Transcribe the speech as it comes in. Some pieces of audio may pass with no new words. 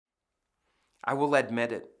I will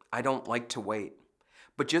admit it, I don't like to wait.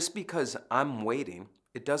 But just because I'm waiting,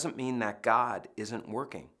 it doesn't mean that God isn't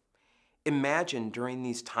working. Imagine during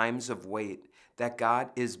these times of wait that God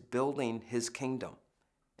is building his kingdom,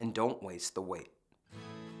 and don't waste the wait.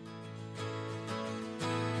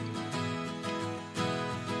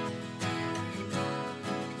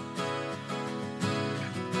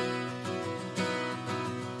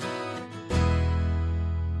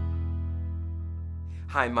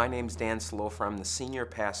 Hi, my name's Dan Salofa. I'm the senior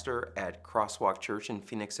pastor at Crosswalk Church in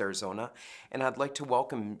Phoenix, Arizona, and I'd like to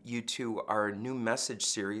welcome you to our new message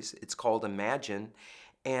series. It's called Imagine,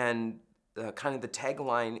 and kind of the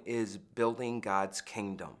tagline is Building God's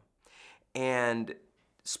Kingdom. And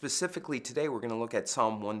specifically today, we're going to look at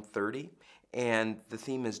Psalm 130, and the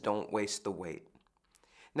theme is Don't Waste the Wait.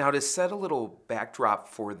 Now, to set a little backdrop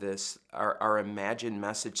for this, our Imagine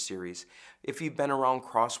message series, if you've been around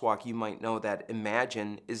Crosswalk, you might know that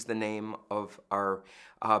Imagine is the name of our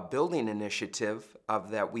building initiative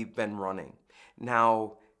that we've been running.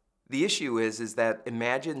 Now, the issue is that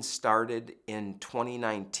Imagine started in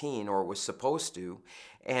 2019, or was supposed to,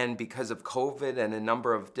 and because of COVID and a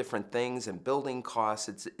number of different things and building costs,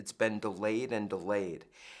 it's been delayed and delayed.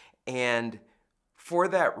 And for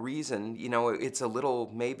that reason, it's a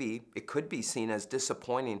little, maybe it could be seen as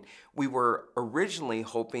disappointing. We were originally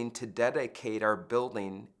hoping to dedicate our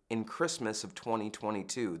building in Christmas of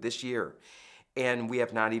 2022, this year, and we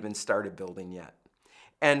have not even started building yet.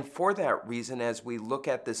 And for that reason, as we look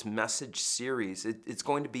at this message series, it's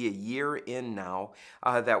going to be a year in now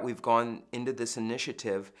that we've gone into this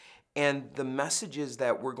initiative. And the messages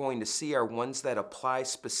that we're going to see are ones that apply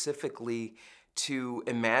specifically to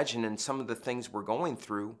Imagine and some of the things we're going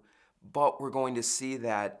through, but we're going to see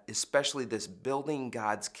that especially this building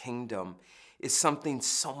God's kingdom is something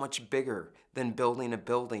so much bigger than building a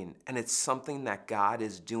building, and it's something that God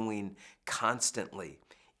is doing constantly,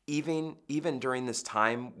 even during this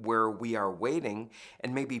time where we are waiting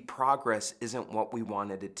and maybe progress isn't what we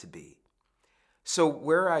wanted it to be. So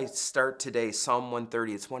where I start today, Psalm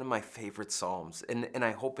 130, it's one of my favorite Psalms, and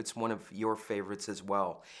I hope it's one of your favorites as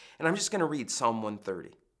well. And I'm just going to read Psalm 130.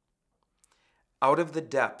 Out of the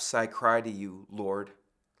depths I cry to you, Lord.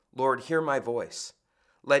 Lord, hear my voice.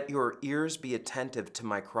 Let your ears be attentive to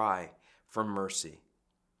my cry for mercy.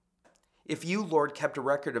 If you, Lord, kept a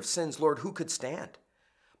record of sins, Lord, who could stand?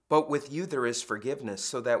 But with you there is forgiveness,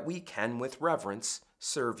 so that we can, with reverence,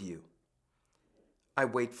 serve you. I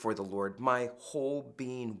wait for the Lord. My whole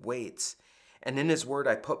being waits, and in his word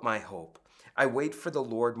I put my hope. I wait for the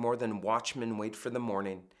Lord more than watchmen wait for the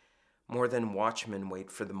morning, more than watchmen wait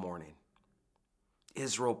for the morning.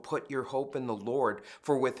 Israel, put your hope in the Lord,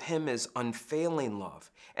 for with him is unfailing love,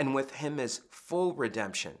 and with him is full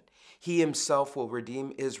redemption. He himself will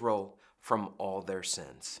redeem Israel from all their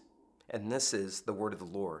sins. And this is the word of the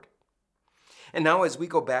Lord. And now as we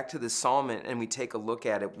go back to this psalm and we take a look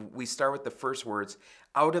at it, we start with the first words,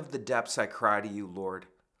 out of the depths I cry to you, Lord.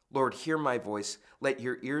 Lord, hear my voice. Let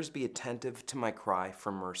your ears be attentive to my cry for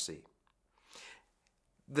mercy.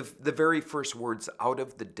 The very first words, out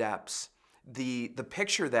of the depths, the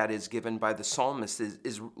picture that is given by the psalmist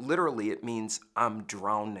is literally, it means I'm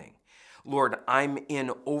drowning. Lord, I'm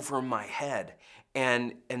in over my head,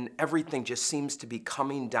 and everything just seems to be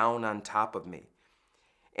coming down on top of me.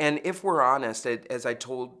 And if we're honest, as I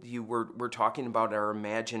told you, we're talking about our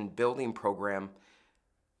Imagine building program.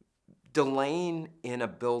 Delaying in a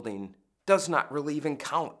building does not really even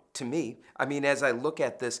count to me. I mean, as I look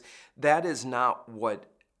at this, that is not what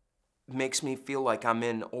makes me feel like I'm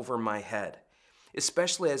in over my head,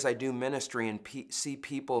 especially as I do ministry and see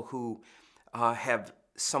people who have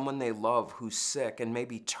someone they love who's sick and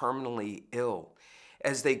maybe terminally ill.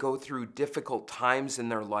 As they go through difficult times in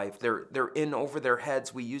their life, they're in over their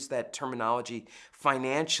heads. We use that terminology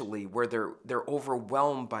financially, where they're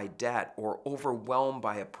overwhelmed by debt, or overwhelmed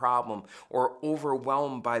by a problem, or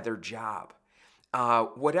overwhelmed by their job.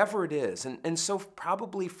 Whatever it is. And so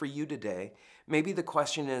probably for you today, maybe the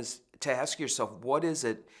question is to ask yourself, what is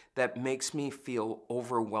it that makes me feel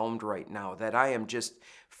overwhelmed right now? That I am just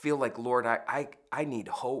feel like, Lord, I need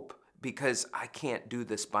hope because I can't do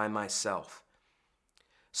this by myself.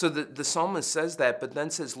 So the psalmist says that, but then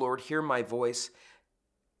says, Lord, hear my voice.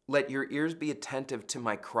 Let your ears be attentive to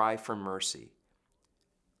my cry for mercy.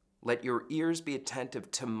 Let your ears be attentive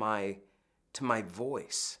to my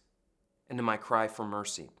voice and to my cry for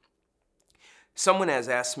mercy. Someone has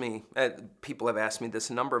asked me, people have asked me this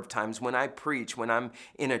a number of times, when I preach, when I'm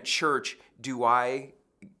in a church, do I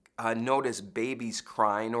notice babies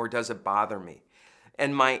crying, or does it bother me?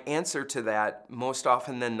 And my answer to that, most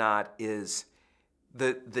often than not, is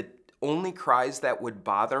the only cries that would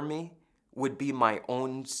bother me would be my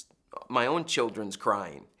own children's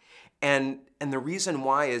crying. And the reason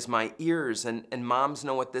why is my ears, and moms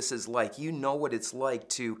know what this is like. You know what it's like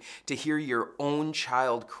to hear your own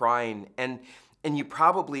child crying. And you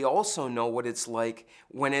probably also know what it's like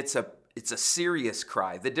when it's a serious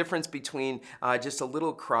cry. The difference between just a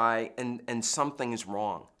little cry and something's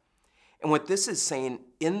wrong. And what this is saying,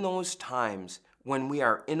 in those times when we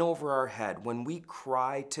are in over our head, when we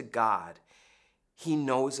cry to God, He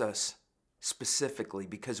knows us specifically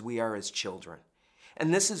because we are His children.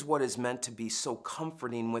 And this is what is meant to be so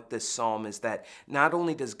comforting with this psalm, is that not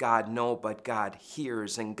only does God know, but God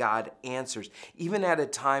hears and God answers. Even at a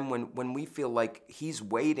time when we feel like He's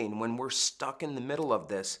waiting, when we're stuck in the middle of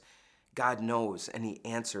this, God knows and He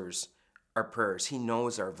answers our prayers. He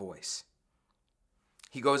knows our voice.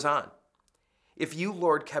 He goes on. If you,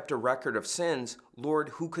 Lord, kept a record of sins, Lord,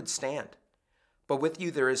 who could stand? But with you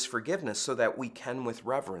there is forgiveness, so that we can with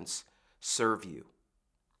reverence serve you.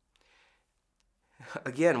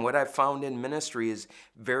 Again, what I've found in ministry is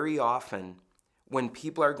very often when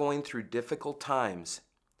people are going through difficult times,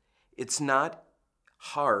 it's not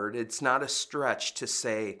hard, it's not a stretch to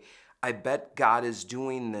say, I bet God is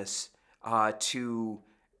doing this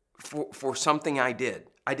for something I did.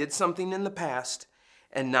 I did something in the past,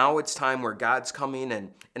 and now it's time where God's coming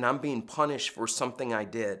and I'm being punished for something I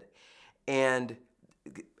did. And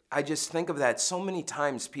I just think of that. So many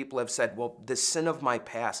times people have said, well, the sin of my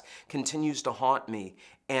past continues to haunt me,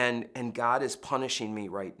 and God is punishing me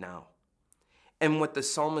right now. And what the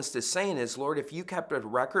psalmist is saying is, Lord, if you kept a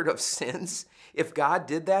record of sins, if God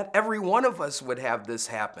did that, every one of us would have this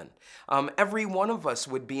happen. Every one of us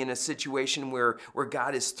would be in a situation where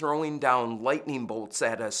God is throwing down lightning bolts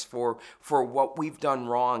at us for what we've done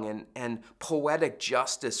wrong, and poetic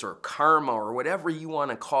justice or karma or whatever you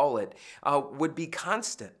want to call it would be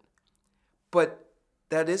constant. But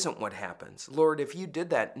that isn't what happens. Lord, if you did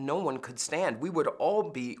that, no one could stand. We would all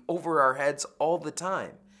be over our heads all the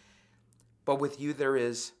time. But with you there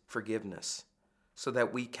is forgiveness, so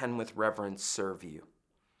that we can with reverence serve you.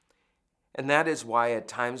 And that is why at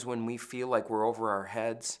times when we feel like we're over our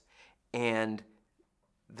heads and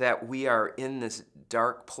that we are in this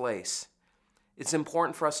dark place, it's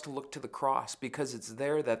important for us to look to the cross, because it's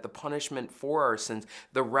there that the punishment for our sins,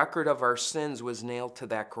 the record of our sins, was nailed to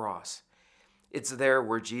that cross. It's there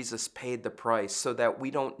where Jesus paid the price so that we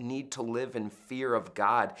don't need to live in fear of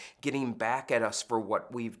God getting back at us for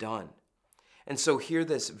what we've done. And so hear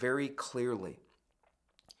this very clearly.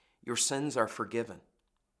 Your sins are forgiven.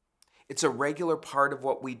 It's a regular part of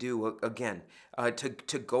what we do, again,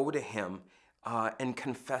 to go to Him and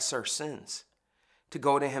confess our sins. To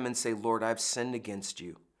go to Him and say, Lord, I've sinned against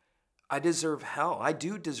you. I deserve hell. I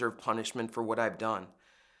do deserve punishment for what I've done.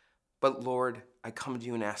 But Lord, I come to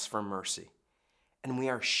you and ask for mercy. And we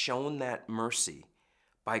are shown that mercy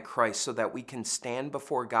by Christ so that we can stand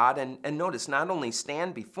before God. And notice, not only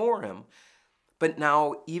stand before Him, but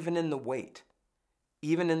now even in the wait,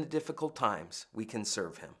 even in the difficult times, we can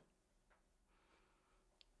serve Him.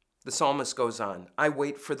 The psalmist goes on, I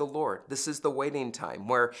wait for the Lord. This is the waiting time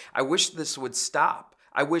where I wish this would stop.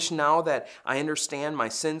 I wish now that I understand my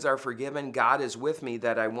sins are forgiven, God is with me,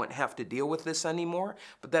 that I won't have to deal with this anymore.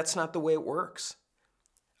 But that's not the way it works.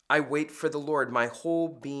 I wait for the Lord. My whole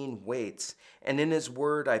being waits, and in His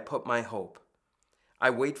word I put my hope. I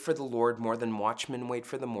wait for the Lord more than watchmen wait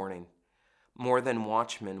for the morning. More than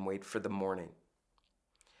watchmen wait for the morning.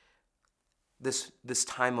 This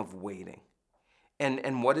time of waiting.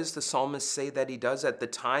 And what does the psalmist say that he does? At the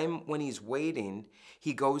time when he's waiting,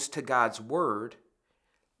 he goes to God's word,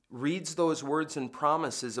 reads those words and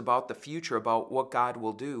promises about the future, about what God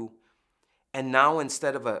will do. And now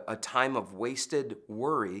instead of a time of wasted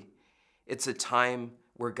worry, it's a time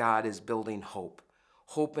where God is building hope.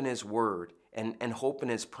 Hope in His word and hope in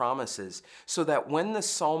His promises. So that when the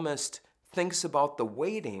psalmist thinks about the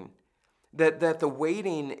waiting, that the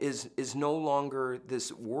waiting is no longer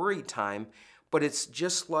this worry time, but it's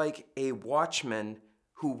just like a watchman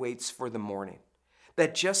who waits for the morning.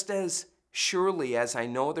 That just as surely as I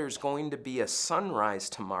know there's going to be a sunrise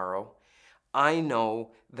tomorrow, I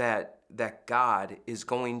know that God is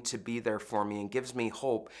going to be there for me and gives me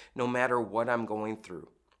hope no matter what I'm going through.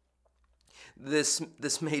 This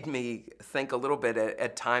made me think a little bit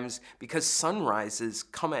at times, because sunrises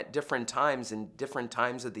come at different times in different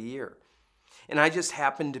times of the year. And I just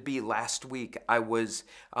happened to be, last week, I was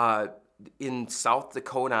in South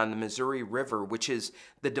Dakota on the Missouri River, which is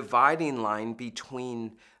the dividing line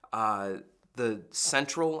between the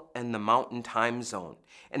central and the mountain time zone.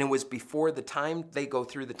 And it was before the time they go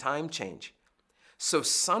through the time change. So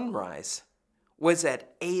sunrise was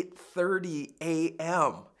at 8:30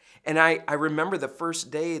 a.m. And I remember the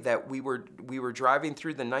first day that we were driving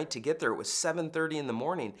through the night to get there. It was 7:30 in the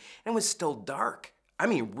morning, and it was still dark. I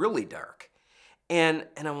mean, really dark. And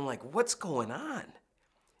I'm like, what's going on?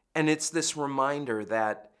 And it's this reminder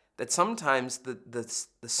that sometimes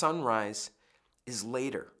the sunrise is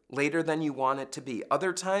later than you want it to be.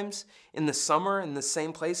 Other times in the summer in the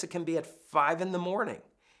same place, it can be at 5 in the morning.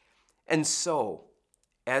 And so,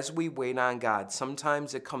 as we wait on God,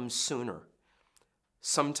 sometimes it comes sooner,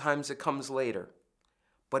 sometimes it comes later,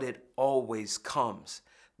 but it always comes.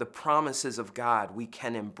 The promises of God we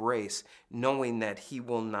can embrace, knowing that He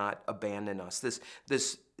will not abandon us.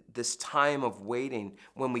 This time of waiting,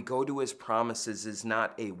 when we go to His promises, is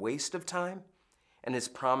not a waste of time, and His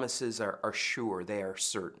promises are sure, they are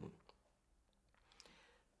certain.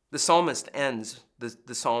 The psalmist ends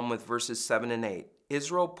the psalm with verses 7 and 8.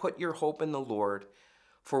 Israel, put your hope in the Lord,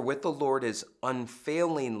 for with the Lord is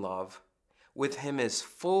unfailing love. With Him is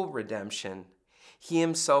full redemption. He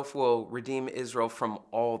Himself will redeem Israel from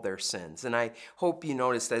all their sins. And I hope you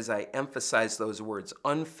noticed as I emphasize those words,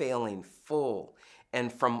 unfailing, full,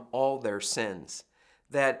 and from all their sins,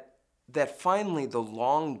 that finally the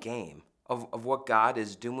long game of what God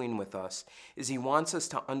is doing with us is He wants us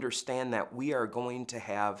to understand that we are going to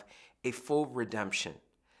have a full redemption,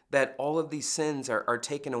 that all of these sins are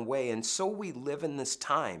taken away. And so we live in this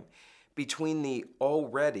time between the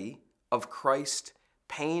already of Christ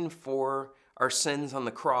paying for our sins on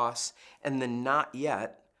the cross and the not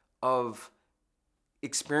yet of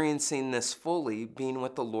experiencing this fully, being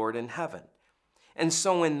with the Lord in heaven. And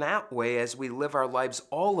so in that way, as we live our lives,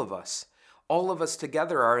 all of us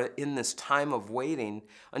together are in this time of waiting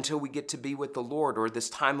until we get to be with the Lord, or this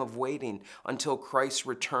time of waiting until Christ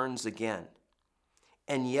returns again.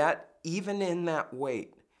 And yet, even in that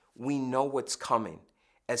wait, we know what's coming.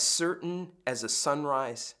 As certain as a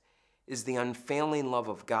sunrise is the unfailing love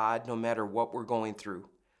of God, no matter what we're going through.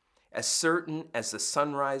 As certain as the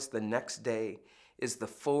sunrise the next day is the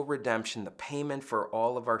full redemption, the payment for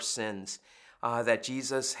all of our sins, that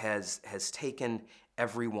Jesus has taken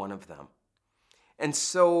every one of them. And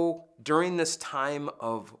so during this time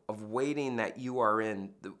of waiting that you are in,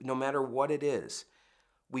 no matter what it is,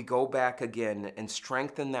 we go back again and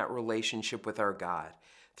strengthen that relationship with our God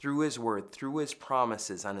through His Word, through His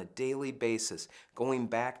promises on a daily basis, going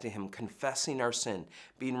back to Him, confessing our sin,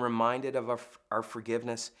 being reminded of our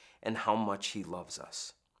forgiveness and how much He loves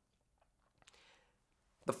us.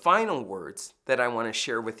 The final words that I want to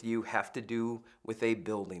share with you have to do with a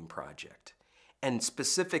building project, and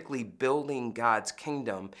specifically building God's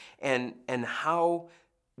kingdom and how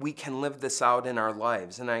we can live this out in our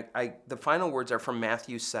lives. And the final words are from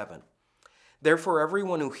Matthew 7. Therefore,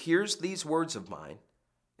 everyone who hears these words of mine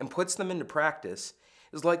and puts them into practice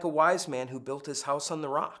is like a wise man who built his house on the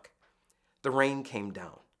rock. The rain came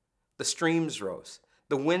down, the streams rose,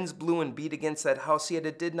 the winds blew and beat against that house, yet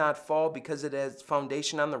it did not fall because it has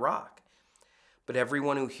foundation on the rock. But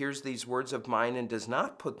everyone who hears these words of mine and does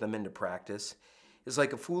not put them into practice is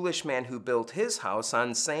like a foolish man who built his house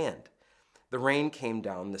on sand. The rain came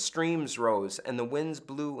down, the streams rose, and the winds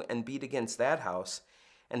blew and beat against that house,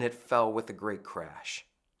 and it fell with a great crash.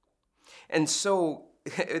 And so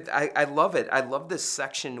I love it. I love this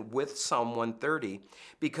section with Psalm 130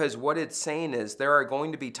 because what it's saying is there are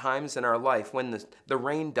going to be times in our life when the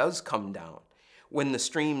rain does come down, when the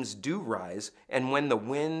streams do rise, and when the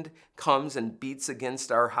wind comes and beats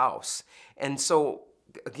against our house. And so,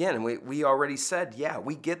 again, we already said, yeah,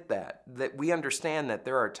 we get that we understand that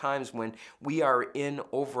there are times when we are in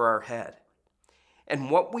over our head. And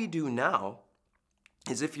what we do now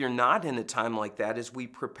is, if you're not in a time like that, is we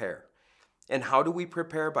prepare. And how do we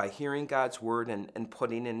prepare? By hearing God's word and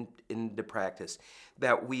putting into practice,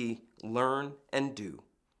 that we learn and do.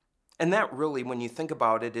 And that really, when you think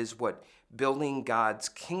about it, is what building God's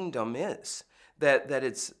kingdom is. That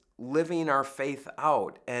it's living our faith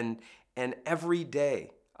out and every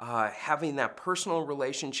day having that personal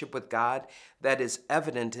relationship with God that is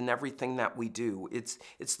evident in everything that we do.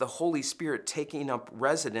 It's the Holy Spirit taking up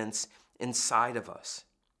residence inside of us.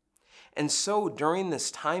 And so during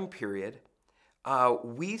this time period,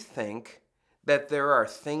 we think that there are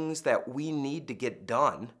things that we need to get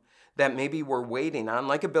done that maybe we're waiting on,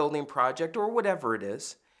 like a building project or whatever it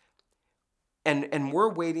is, and we're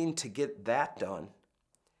waiting to get that done.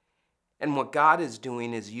 And what God is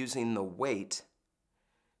doing is using the wait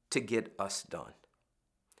to get us done.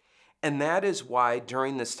 And that is why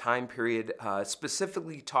during this time period,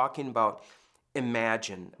 specifically talking about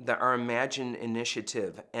our Imagine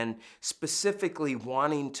initiative, and specifically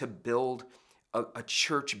wanting to build a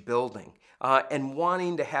church building and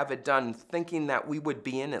wanting to have it done, thinking that we would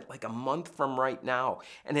be in it like a month from right now,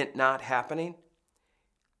 and it not happening,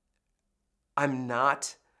 I'm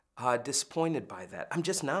not disappointed by that. I'm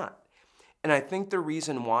just not. And I think the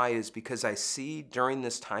reason why is because I see during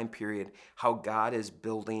this time period how God is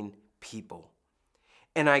building people.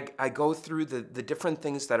 And I go through the different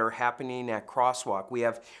things that are happening at Crosswalk. We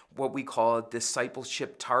have what we call a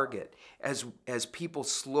discipleship target. As people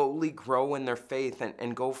slowly grow in their faith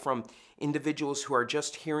and go from individuals who are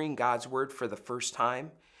just hearing God's word for the first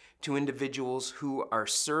time to individuals who are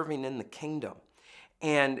serving in the kingdom.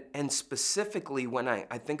 And specifically when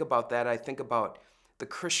I think about that, I think about the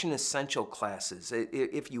Christian Essential classes.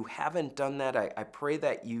 If you haven't done that, I pray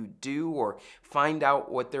that you do or find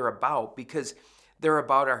out what they're about, because they're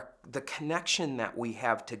about the connection that we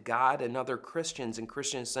have to God and other Christians in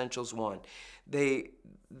Christian Essentials 1.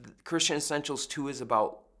 Christian Essentials 2 is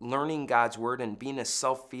about learning God's word and being a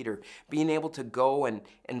self-feeder, being able to go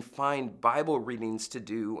and find Bible readings to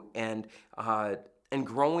do and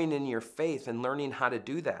growing in your faith and learning how to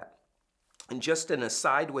do that. And just an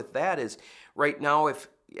aside with that is, right now, if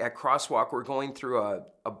at Crosswalk, we're going through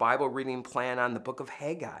a Bible reading plan on the book of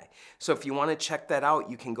Haggai. So if you want to check that out,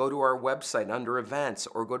 you can go to our website under events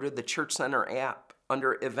or go to the Church Center app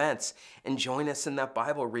under events and join us in that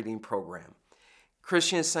Bible reading program.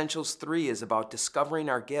 Christian Essentials 3 is about discovering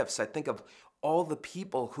our gifts. I think of all the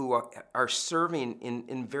people who are serving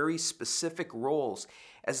in very specific roles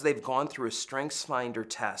as they've gone through a Strengths Finder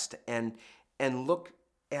test and look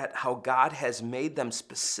at how God has made them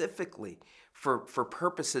specifically for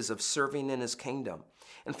purposes of serving in his kingdom.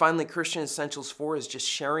 And finally, Christian Essentials 4 is just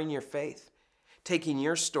sharing your faith, taking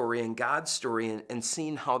your story and God's story and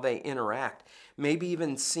seeing how they interact, maybe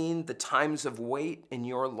even seeing the times of wait in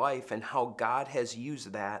your life and how God has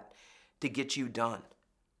used that to get you done.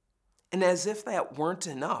 And as if that weren't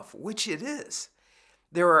enough, which it is,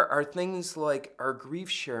 there are things like our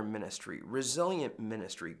Grief Share ministry, Resilient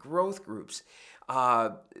ministry, growth groups,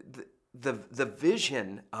 the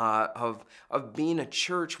vision of being a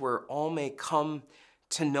church where all may come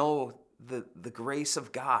to know the grace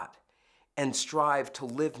of God and strive to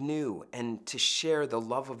live new and to share the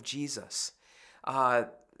love of Jesus.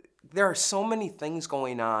 There are so many things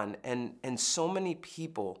going on and so many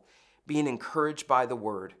people being encouraged by the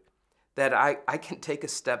word that I can take a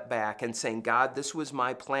step back and saying, God, this was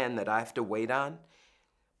my plan that I have to wait on,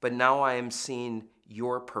 but now I am seeing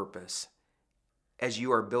your purpose as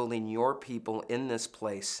you are building your people in this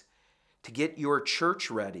place to get your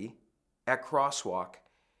church ready at Crosswalk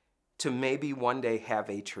to maybe one day have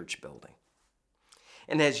a church building.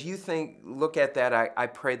 And as you look at that, I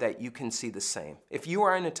pray that you can see the same. If you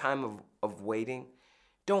are in a time of waiting,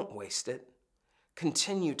 don't waste it.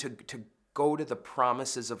 Continue to go to the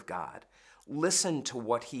promises of God. Listen to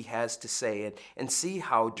what he has to say and see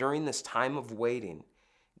how during this time of waiting,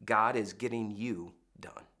 God is getting you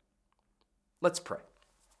done. Let's pray.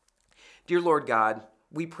 Dear Lord God,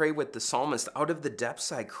 we pray with the psalmist, out of the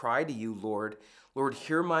depths I cry to you, Lord. Lord,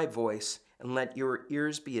 hear my voice and let your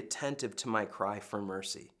ears be attentive to my cry for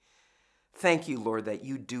mercy. Thank you, Lord, that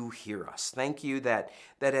you do hear us. Thank you that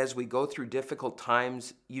as we go through difficult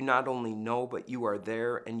times, you not only know, but you are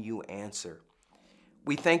there and you answer.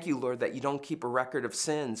 We thank you, Lord, that you don't keep a record of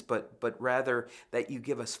sins, but rather that you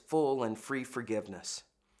give us full and free forgiveness.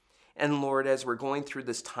 And Lord, as we're going through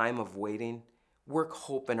this time of waiting, work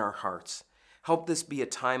hope in our hearts. Help this be a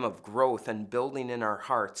time of growth and building in our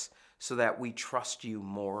hearts so that we trust you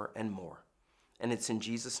more and more. And it's in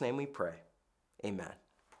Jesus' name we pray. Amen.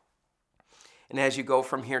 And as you go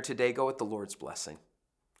from here today, go with the Lord's blessing.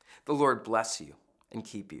 The Lord bless you and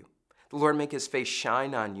keep you. The Lord make his face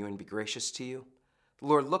shine on you and be gracious to you. The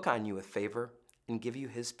Lord look on you with favor and give you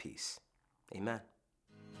his peace. Amen.